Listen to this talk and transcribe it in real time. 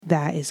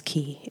that is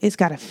key. It's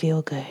got to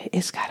feel good.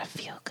 It's got to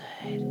feel good.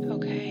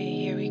 Okay,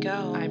 here we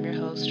go. I'm your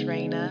host,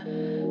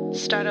 Raina.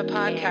 Start a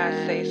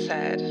podcast, they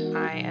said.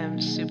 I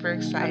am super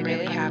excited. I'm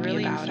really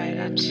happy about it.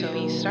 I'm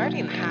so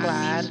starting this.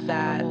 Glad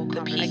that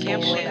the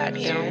people that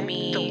know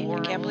me, I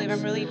can't believe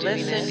I'm really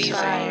doing this. These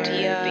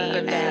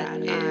idea that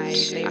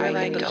they were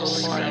like the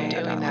story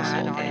doing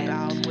that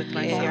and with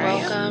my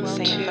welcome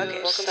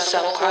to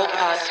Some Cool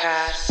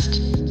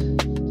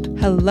Podcast.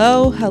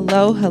 Hello.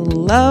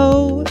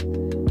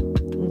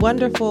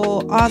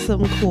 Wonderful,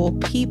 awesome, cool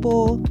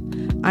people.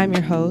 I'm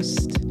your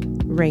host,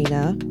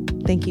 Raina.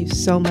 Thank you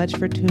so much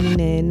for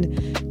tuning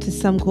in to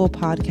Some Cool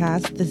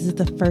Podcast. This is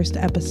the first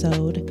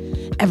episode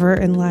ever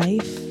in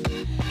life.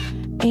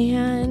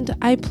 And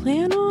I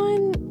plan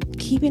on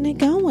keeping it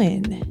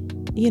going,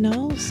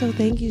 so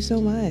thank you so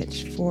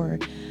much for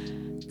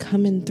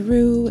coming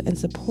through and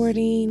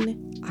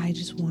supporting. I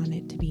just want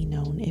it to be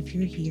known, if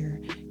you're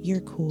here,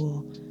 you're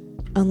cool,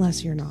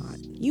 unless you're not.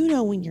 You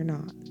know when you're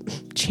not.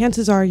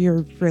 Chances are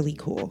you're really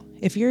cool.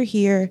 If you're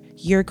here,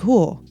 you're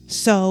cool.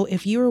 So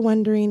if you were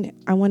wondering,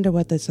 I wonder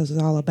what this is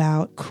all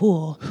about.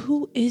 Cool.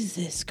 Who is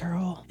this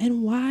girl?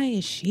 And why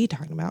is she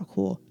talking about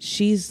cool?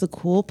 She's the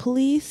cool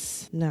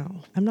police?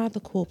 No, I'm not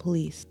the cool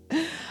police.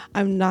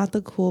 I'm not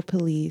the cool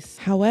police.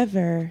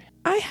 However,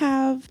 I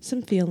have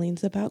some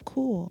feelings about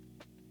cool.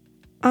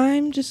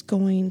 I'm just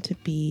going to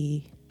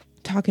be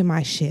talking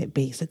my shit,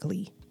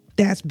 basically.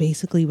 That's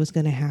basically what's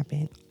going to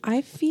happen.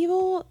 I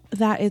feel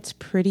that it's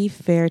pretty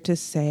fair to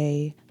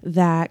say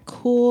that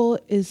cool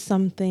is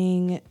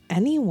something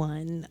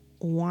anyone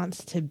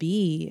wants to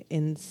be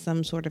in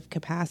some sort of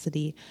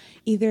capacity.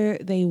 Either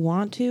they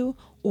want to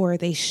or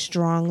they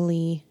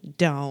strongly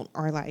don't,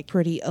 or like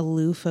pretty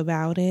aloof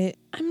about it.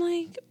 I'm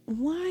like,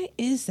 why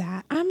is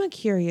that? I'm a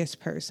curious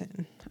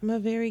person. I'm a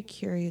very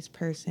curious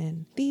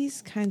person.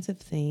 These kinds of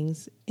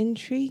things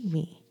intrigue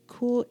me.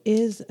 Cool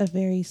is a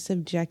very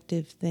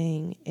subjective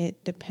thing.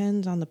 It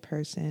depends on the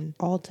person.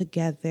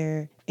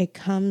 Altogether, it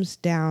comes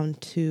down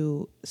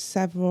to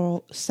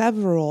several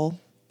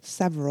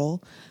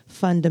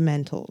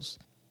fundamentals.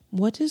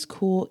 What does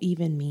cool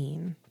even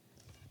mean?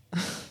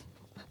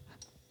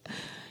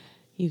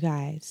 You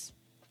guys,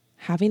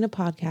 having a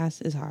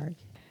podcast is hard.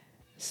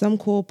 Some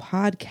Cool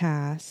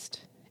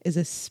Podcast is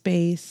a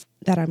space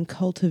that I'm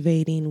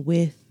cultivating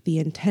with the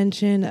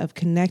intention of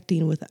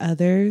connecting with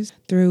others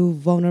through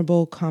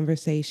vulnerable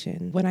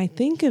conversation. When I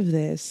think of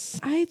this,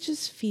 I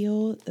just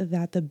feel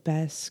that the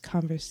best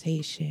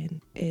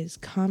conversation is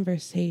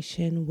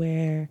conversation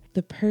where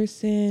the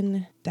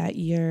person that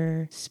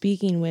you're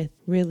speaking with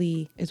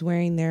really is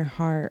wearing their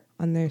heart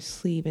on their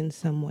sleeve in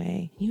some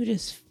way. You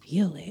just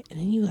feel it, and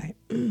then you like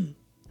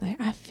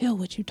I feel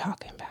what you're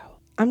talking about.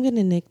 I'm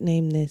gonna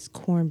nickname this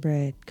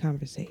cornbread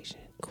conversation.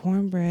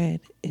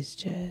 Cornbread is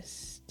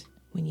just,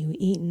 when you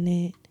eating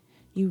it,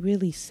 you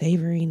really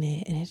savoring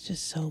it, and it's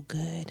just so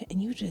good,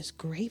 and you just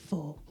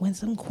grateful when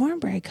some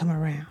cornbread come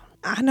around.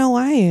 I know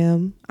I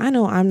am. I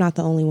know I'm not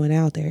the only one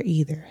out there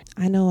either.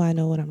 I know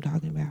what I'm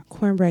talking about.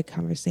 Cornbread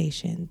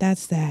conversation.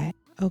 That's that.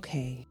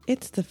 Okay,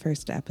 it's the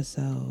first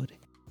episode.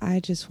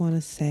 I just want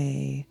to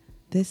say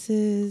this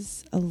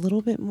is a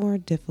little bit more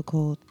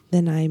difficult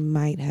than I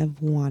might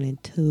have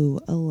wanted to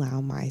allow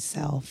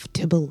myself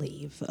to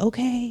believe.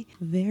 Okay,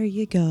 there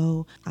you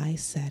go. I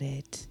said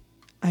it.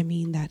 I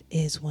mean, that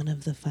is one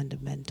of the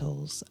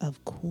fundamentals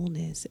of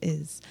coolness,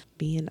 is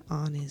being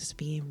honest,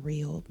 being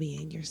real,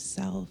 being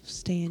yourself,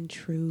 staying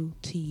true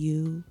to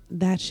you.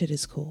 That shit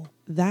is cool.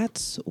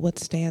 That's what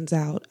stands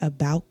out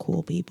about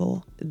cool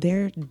people.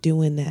 They're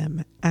doing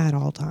them at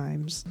all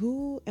times.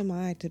 Who am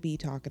I to be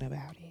talking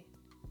about it?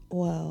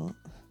 Well,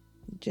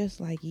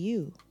 just like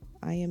you,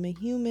 I am a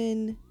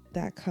human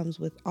that comes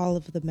with all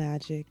of the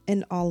magic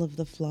and all of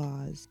the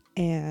flaws,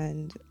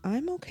 and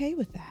I'm okay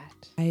with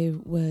that. I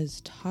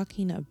was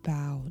talking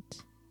about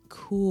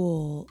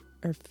cool,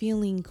 or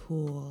feeling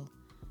cool,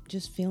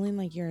 just feeling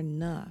like you're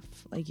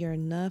enough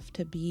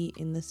to be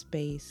in the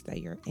space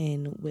that you're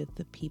in with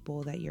the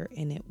people that you're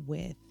in it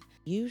with.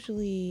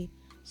 Usually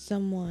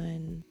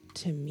someone,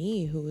 to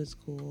me, who is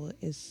cool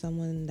is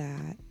someone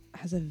that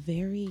has a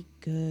very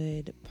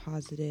good,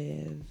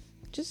 positive,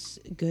 just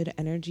good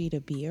energy to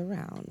be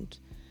around.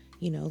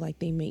 Like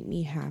they make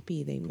me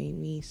happy. They make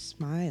me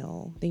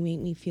smile. They make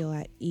me feel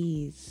at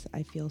ease.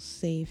 I feel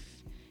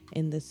safe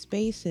in the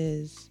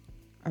spaces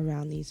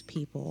around these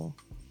people.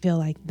 Feel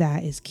like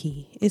that is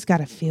key. It's got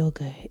to feel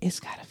good. It's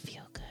got to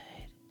feel good.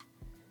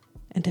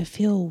 And to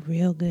feel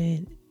real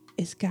good,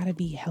 it's got to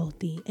be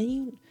healthy.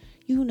 And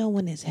you know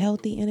when it's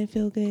healthy and it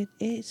feel good,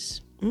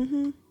 it's,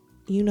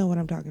 you know what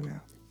I'm talking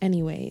about.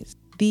 Anyways,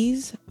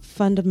 these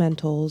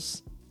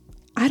fundamentals,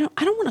 I don't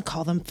want to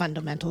call them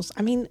fundamentals.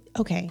 I mean,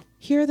 okay,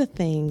 here are the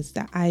things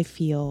that I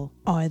feel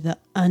are the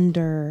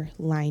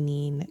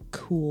underlining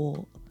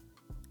cool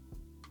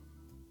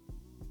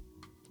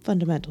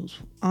fundamentals.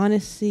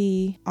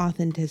 Honesty,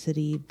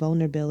 authenticity,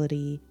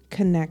 vulnerability,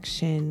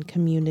 connection,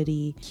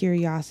 community,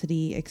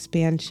 curiosity,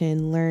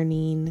 expansion,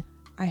 learning.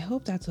 I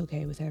hope that's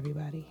okay with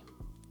everybody.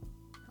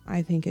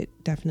 I think it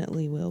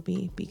definitely will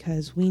be,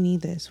 because we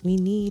need this. We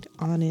need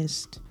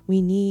honest.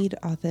 We need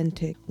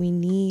authentic. We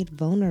need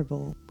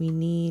vulnerable. We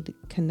need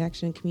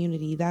connection,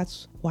 community.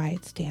 That's why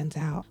it stands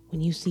out.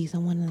 When you see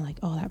someone and like,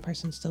 oh, that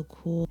person's so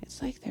cool.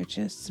 It's like they're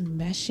just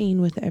meshing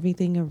with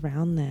everything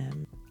around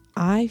them.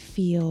 I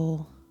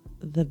feel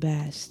the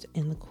best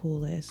and the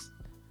coolest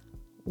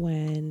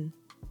when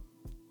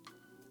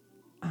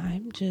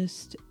I'm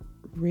just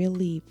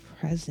really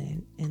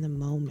present in the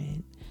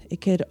moment.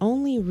 It could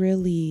only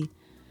really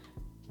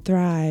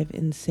thrive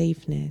in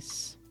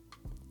safeness.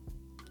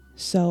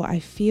 So I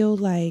feel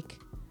like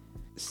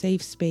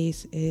safe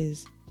space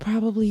is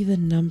probably the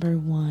number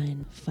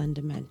one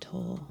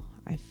fundamental.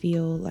 I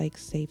feel like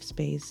safe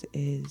space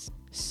is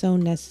so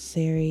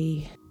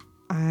necessary.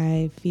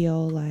 I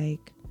feel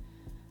like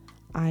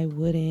I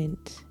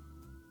wouldn't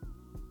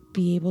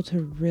be able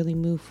to really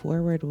move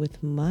forward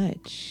with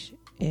much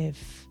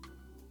if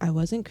I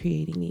wasn't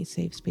creating these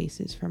safe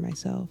spaces for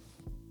myself.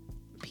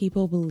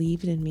 People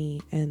believed in me,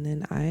 and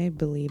then I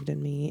believed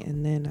in me,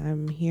 and then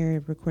I'm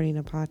here recording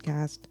a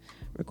podcast,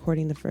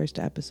 recording the first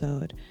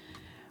episode.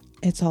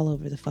 It's all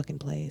over the fucking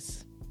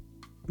place.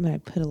 But I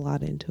put a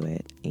lot into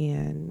it,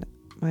 and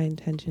my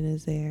intention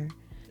is there.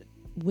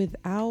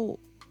 Without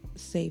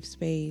safe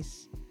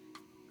space,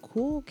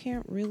 cool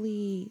can't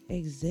really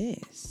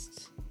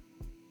exist.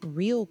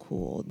 Real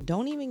cool.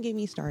 Don't even get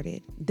me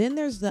started. Then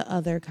there's the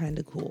other kind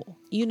of cool.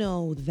 You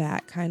know,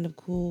 that kind of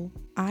cool.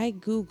 I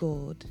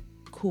Googled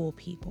cool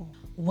people.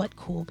 What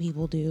cool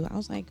people do? I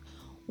was like,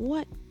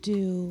 what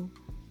do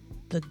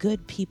the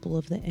good people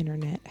of the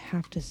internet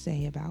have to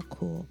say about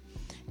cool?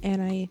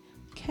 And I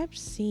kept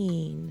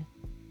seeing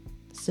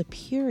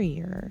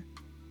superior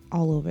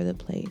all over the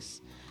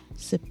place.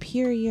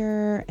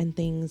 Superior and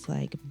things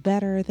like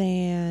better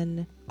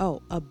than.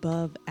 Oh,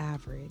 above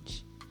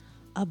average.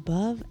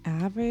 Above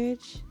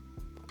average?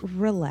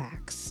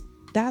 Relax.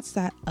 That's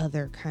that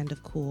other kind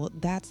of cool.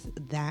 That's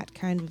that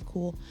kind of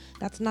cool.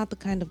 That's not the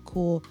kind of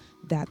cool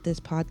that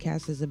this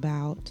podcast is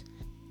about.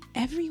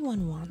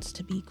 Everyone wants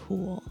to be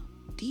cool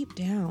deep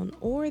down,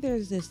 or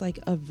there's this like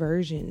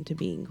aversion to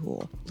being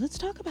cool. Let's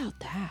talk about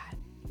that.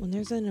 When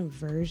there's an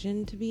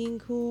aversion to being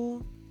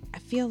cool, I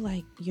feel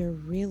like you're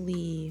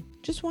really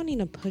just wanting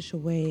to push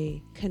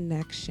away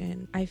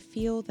connection. I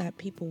feel that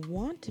people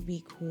want to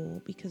be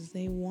cool because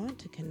they want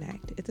to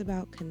connect. It's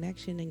about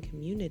connection and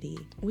community.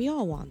 We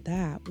all want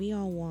that. We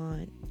all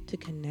want to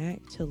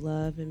connect, to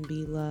love and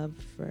be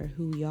loved for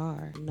who we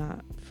are,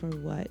 not for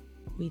what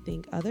we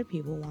think other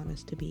people want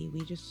us to be.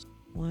 We just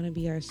want to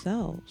be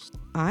ourselves.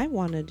 I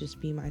want to just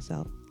be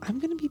myself. I'm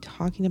going to be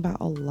talking about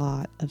a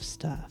lot of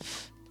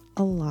stuff,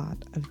 a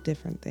lot of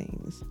different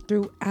things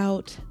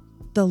throughout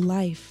the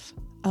life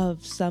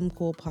of Some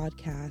Cool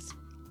Podcasts.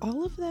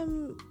 All of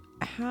them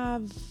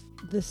have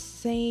the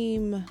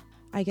same,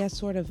 I guess,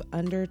 sort of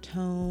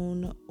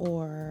undertone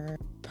or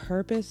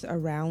purpose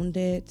around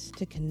it: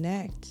 to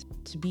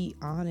connect, to be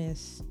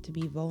honest, to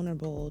be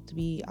vulnerable, to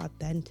be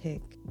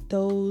authentic.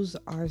 Those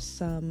are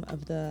some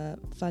of the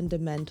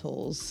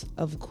fundamentals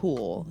of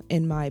cool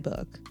in my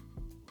book.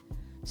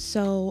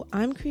 So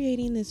I'm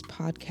creating this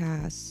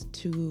podcast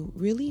to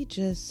really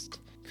just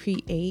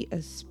create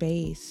a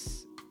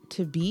space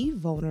to be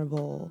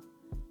vulnerable,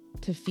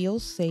 to feel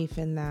safe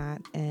in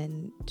that,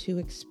 and to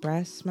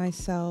express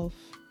myself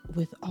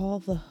with all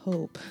the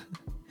hope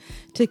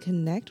to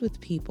connect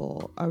with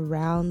people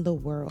around the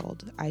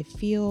world. I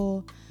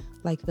feel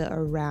like the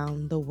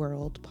around the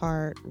world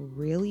part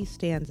really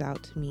stands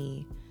out to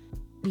me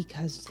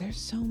because there's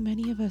so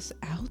many of us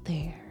out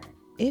there.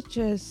 It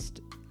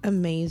just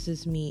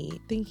amazes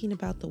me thinking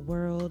about the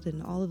world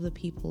and all of the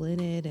people in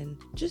it, and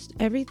just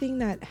everything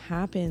that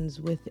happens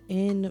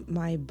within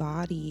my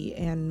body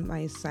and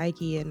my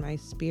psyche and my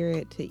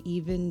spirit to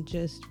even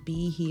just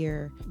be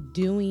here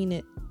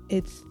doing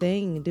its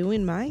thing,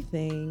 doing my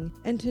thing,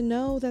 and to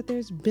know that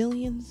there's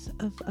billions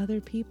of other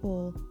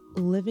people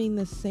living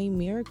the same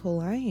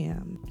miracle I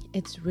am.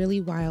 It's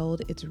really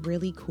wild, it's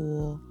really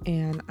cool,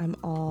 and I'm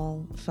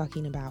all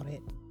fucking about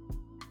it.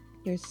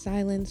 Your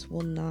silence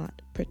will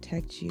not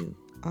protect you.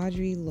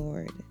 Audre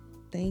Lorde,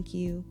 thank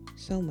you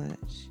so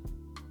much.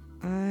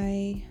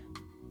 I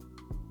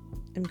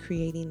am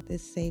creating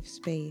this safe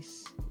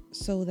space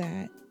so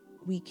that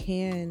we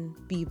can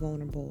be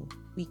vulnerable.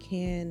 We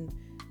can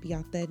be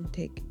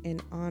authentic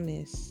and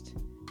honest,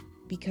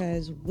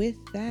 because with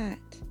that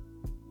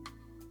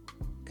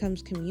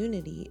comes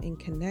community and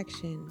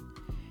connection.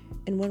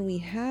 And when we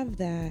have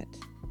that,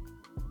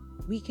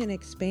 we can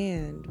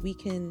expand. We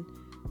can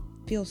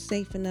feel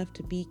safe enough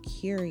to be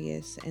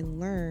curious and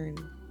learn.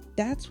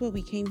 That's what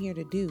we came here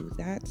to do.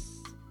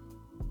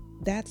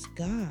 That's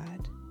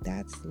God.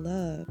 That's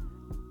love.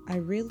 I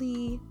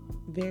really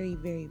very,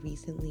 very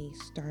recently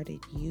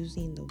started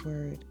using the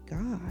word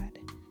God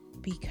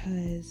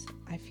because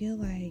I feel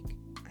like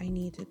I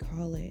need to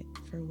call it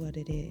for what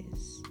it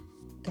is.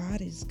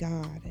 God is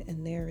God,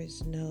 and there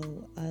is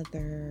no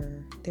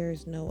other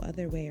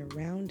way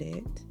around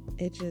it.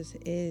 It just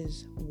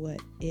is what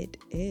it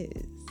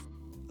is.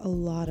 a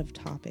lot of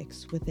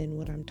topics within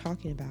what I'm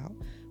talking about,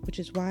 which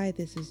is why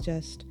this is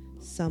just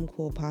Some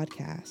Cool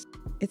Podcast.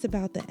 It's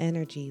about the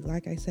energy.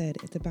 Like I said,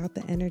 it's about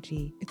the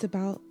energy. It's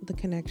about the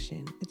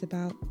connection. It's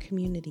about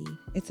community.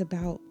 It's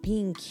about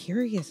being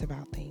curious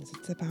about things.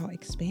 It's about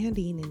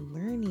expanding and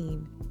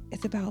learning.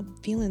 It's about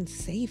feeling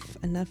safe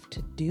enough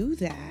to do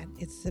that.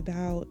 It's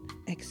about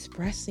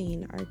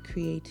expressing our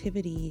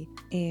creativity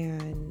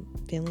and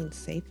feeling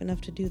safe enough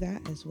to do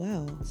that as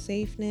well.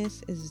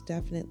 Safeness is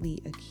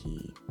definitely a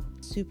key.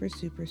 Super,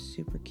 super,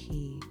 super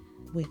key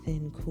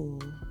within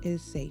cool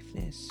is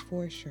safeness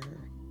for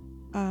sure.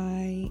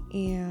 I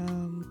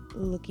am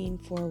looking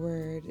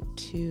forward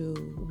to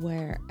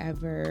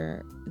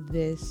wherever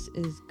this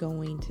is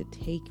going to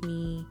take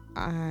me.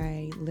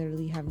 I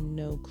literally have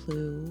no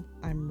clue.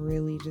 I'm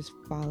really just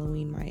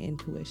following my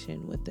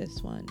intuition with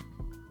this one.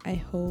 I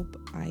hope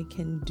I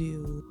can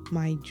do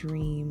my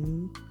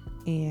dream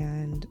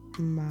and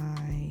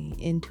my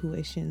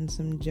intuition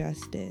some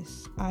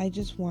justice. I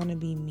just want to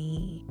be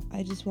me.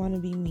 I just want to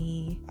be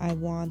me. I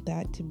want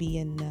that to be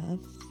enough.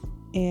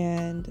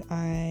 And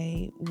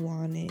I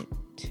want it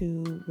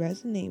to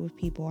resonate with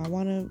people. I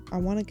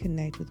want to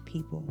connect with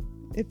people.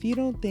 If you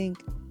don't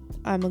think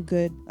I'm a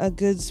good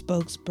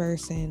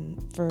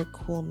spokesperson for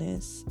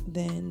coolness,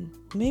 then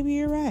maybe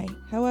you're right.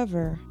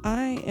 However,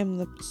 I am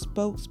the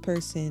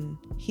spokesperson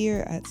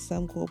here at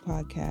Some Cool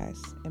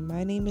Podcast, and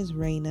my name is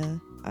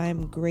Raina.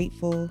 I'm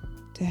grateful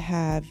to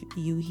have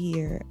you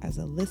here as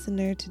a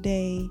listener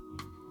today.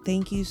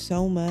 Thank you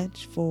so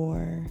much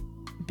for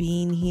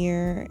being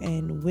here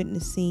and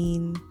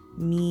witnessing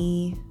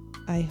me.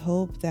 I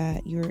hope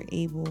that you're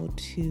able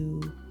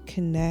to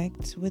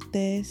connect with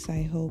this.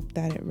 I hope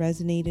that it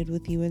resonated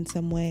with you in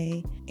some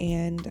way.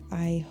 And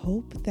I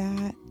hope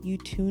that you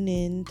tune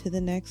in to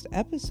the next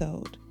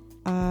episode.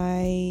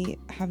 I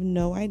have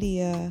no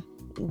idea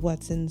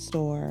what's in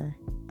store.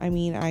 I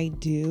mean, I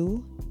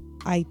do.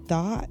 I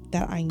thought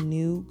that I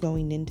knew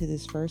going into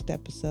this first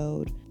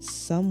episode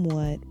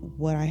somewhat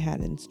what I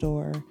had in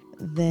store.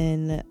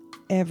 Then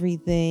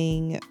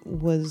everything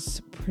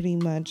was pretty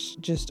much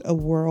just a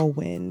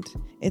whirlwind.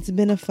 It's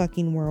been a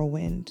fucking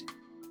whirlwind.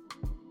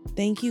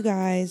 Thank you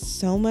guys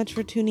so much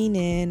for tuning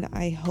in.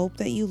 I hope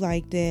that you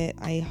liked it.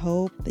 I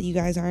hope that you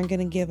guys aren't going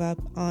to give up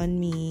on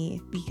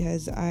me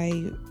because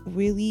I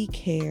really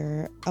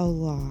care a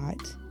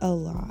lot.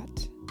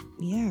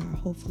 Yeah,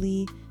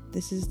 hopefully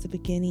this is the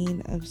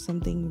beginning of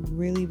something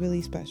really,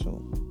 really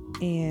special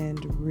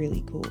and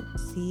really cool.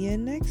 See you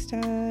next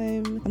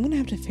time. I'm gonna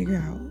have to figure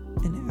out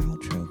an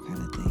outro kind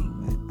of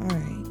thing, but all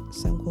right.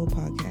 Some Cool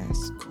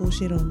Podcast. Cool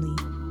shit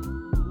only.